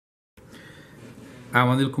I'm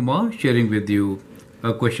Anil Kumar sharing with you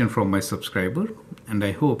a question from my subscriber, and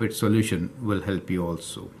I hope its solution will help you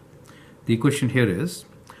also. The question here is,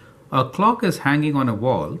 a clock is hanging on a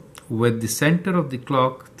wall with the center of the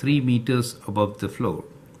clock 3 meters above the floor.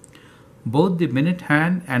 Both the minute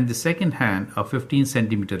hand and the second hand are 15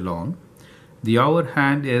 centimeter long. The hour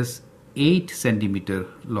hand is 8 centimeter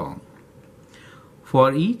long.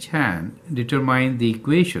 For each hand, determine the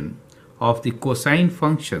equation of the cosine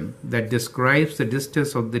function that describes the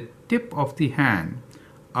distance of the tip of the hand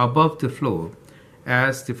above the floor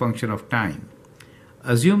as the function of time.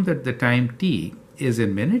 Assume that the time t is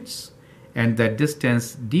in minutes and that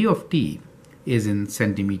distance d of t is in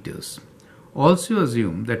centimeters. Also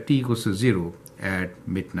assume that t equals to 0 at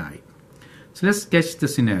midnight. So let's sketch the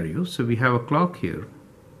scenario. So we have a clock here,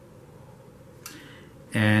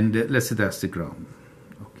 and let's say that's the ground.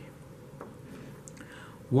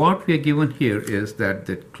 What we are given here is that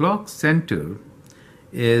the clock center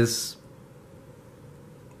is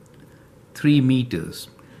 3 meters.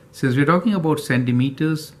 Since we're talking about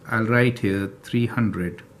centimeters, I'll write here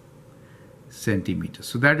 300 centimeters.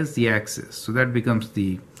 So that is the axis. So that becomes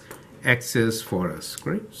the axis for us,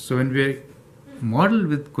 correct? So when we model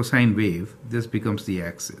with cosine wave, this becomes the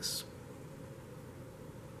axis.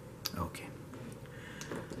 Okay.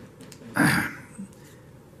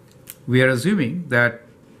 We are assuming that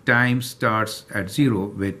time starts at 0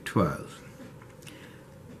 with 12.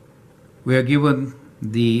 We are given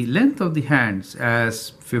the length of the hands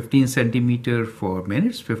as 15 centimeter for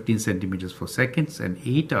minutes, 15 centimeters for seconds, and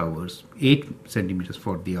 8 centimeters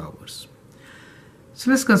for the hours. So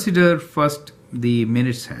let's consider first the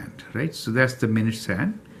minutes hand, right? So that's the minutes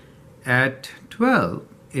hand. At 12,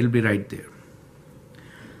 it'll be right there.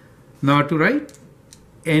 Now to write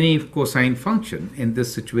any cosine function in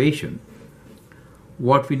this situation,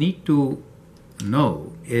 what we need to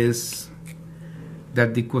know is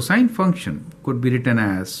that the cosine function could be written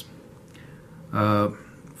as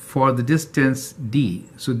for the distance d.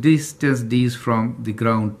 So distance d is from the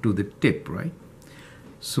ground to the tip, right?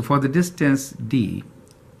 So for the distance d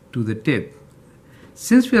to the tip,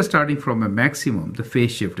 since we are starting from a maximum, the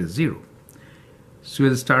phase shift is 0. So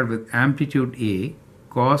we'll start with amplitude A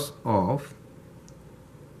cos of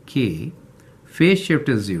k. Phase shift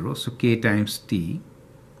is 0, so k times t,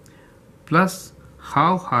 plus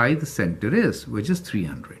how high the center is, which is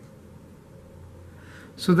 300.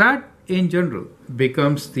 So that in general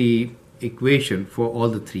becomes the equation for all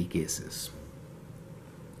the three cases.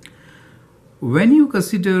 When you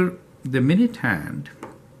consider the minute hand,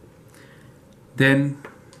 then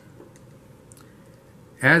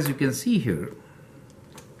as you can see here,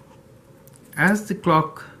 as the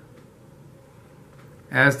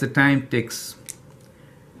time ticks,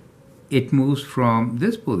 it moves from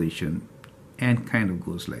this position and kind of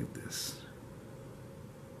goes like this.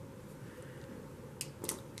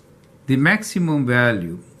 The maximum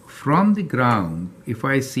value from the ground, if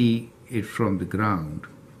I see it from the ground,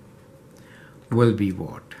 will be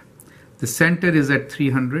what? The center is at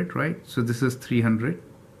 300, right? So this is 300.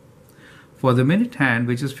 For the minute hand,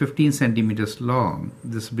 which is 15 centimeters long,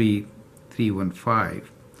 this will be 315.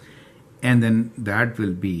 And then that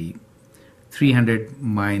will be 300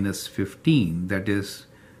 minus 15, that is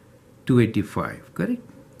 285, correct?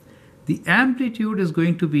 The amplitude is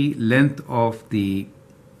going to be length of the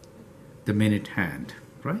minute hand,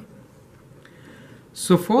 right?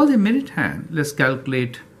 So for the minute hand, let's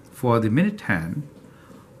calculate for the minute hand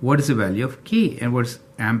what is the value of k and what is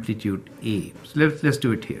amplitude A. So let's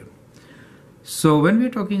do it here. So when we're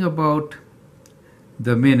talking about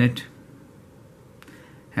the minute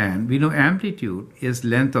hand, we know amplitude is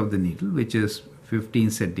length of the needle, which is 15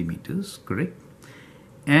 centimeters, correct?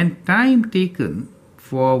 And time taken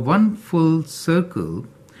for one full circle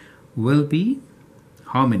will be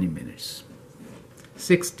how many minutes?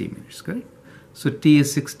 60 minutes, correct? So t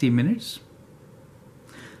is 60 minutes.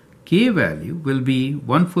 K value will be,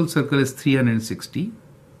 one full circle is 360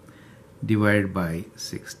 divided by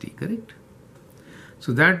 60, correct?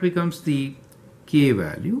 So that becomes the k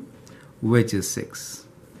value, which is 6.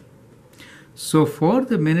 So for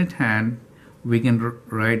the minute hand, we can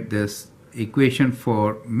write this equation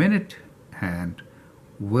for minute hand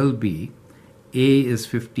will be A is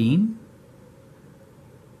 15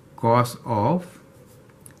 cos of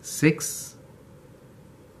 6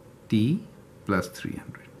 t plus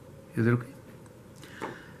 300. Is it okay?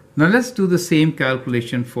 Now let's do the same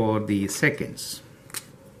calculation for the seconds.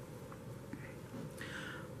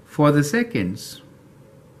 For the seconds,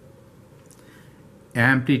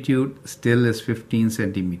 amplitude still is 15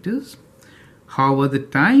 centimeters. However, the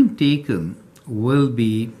time taken will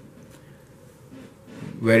be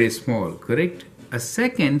very small, correct? a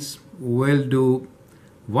seconds will do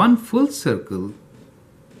one full circle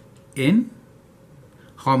in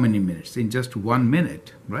how many minutes? In just 1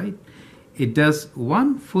 minute, right? It does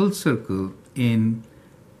one full circle in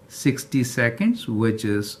 60 seconds, which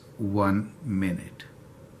is 1 minute.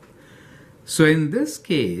 So in this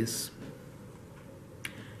case,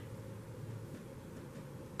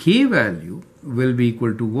 K value will be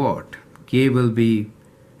equal to what? K will be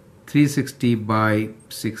 360 by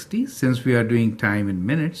 60, since we are doing time in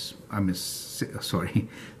minutes.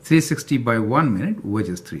 360 by 1 minute, which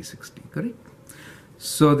is 360, correct?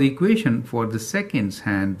 So the equation for the seconds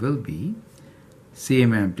hand will be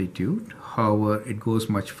same amplitude, however it goes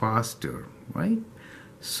much faster, right?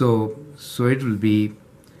 So it will be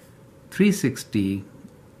 360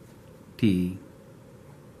 t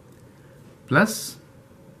plus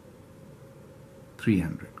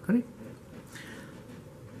 300, correct?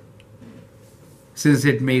 Since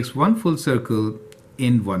it makes one full circle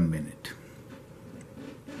in 1 minute.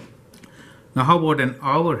 Now how about an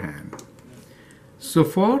hour hand? So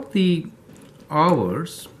for the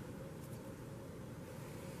hours,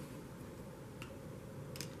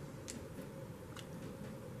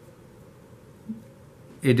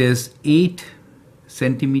 it is 8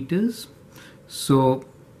 centimeters. So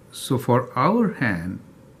for our hand,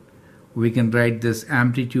 we can write this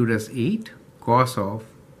amplitude as 8 cos of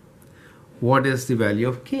what is the value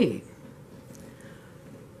of K.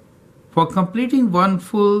 For completing one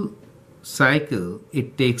full cycle,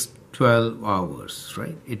 it takes 12 hours,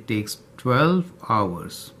 right? It takes 12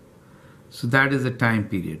 hours. So that is the time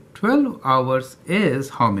period. 12 hours is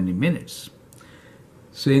how many minutes?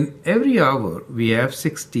 So in every hour, we have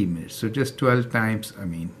 60 minutes. So just 12 times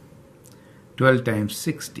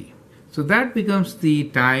 60. So that becomes the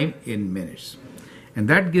time in minutes. And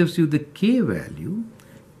that gives you the K value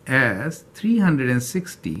as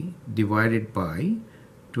 360 divided by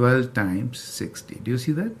 12 times 60. Do you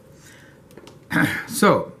see that?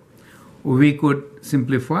 So we could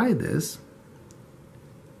simplify this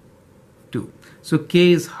too. So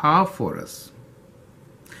K is half for us.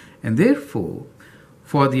 And therefore,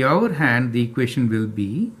 for the hour hand, the equation will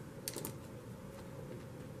be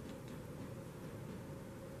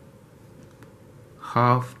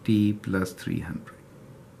half t plus 300.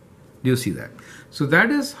 Do you see that? So that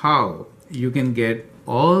is how you can get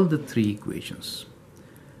all the three equations.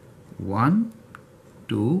 1,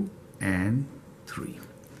 2, and 3.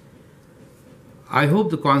 I hope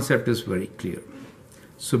the concept is very clear.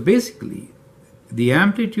 So basically, the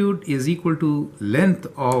amplitude is equal to length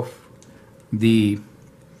of the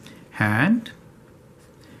hand,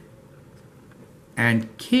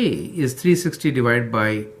 and K is 360 divided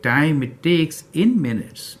by time it takes in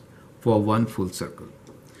minutes for one full circle.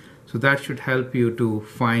 So that should help you to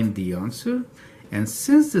find the answer. And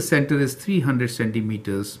since the center is 300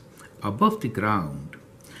 centimeters above the ground,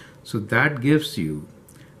 so that gives you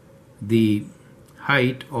the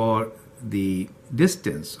height or the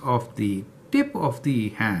distance of the tip of the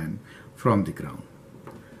hand from the ground.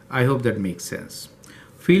 I hope that makes sense.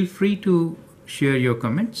 Feel free to share your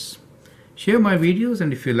comments. Share my videos,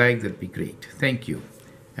 and if you like, that'd be great. Thank you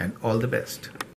and all the best.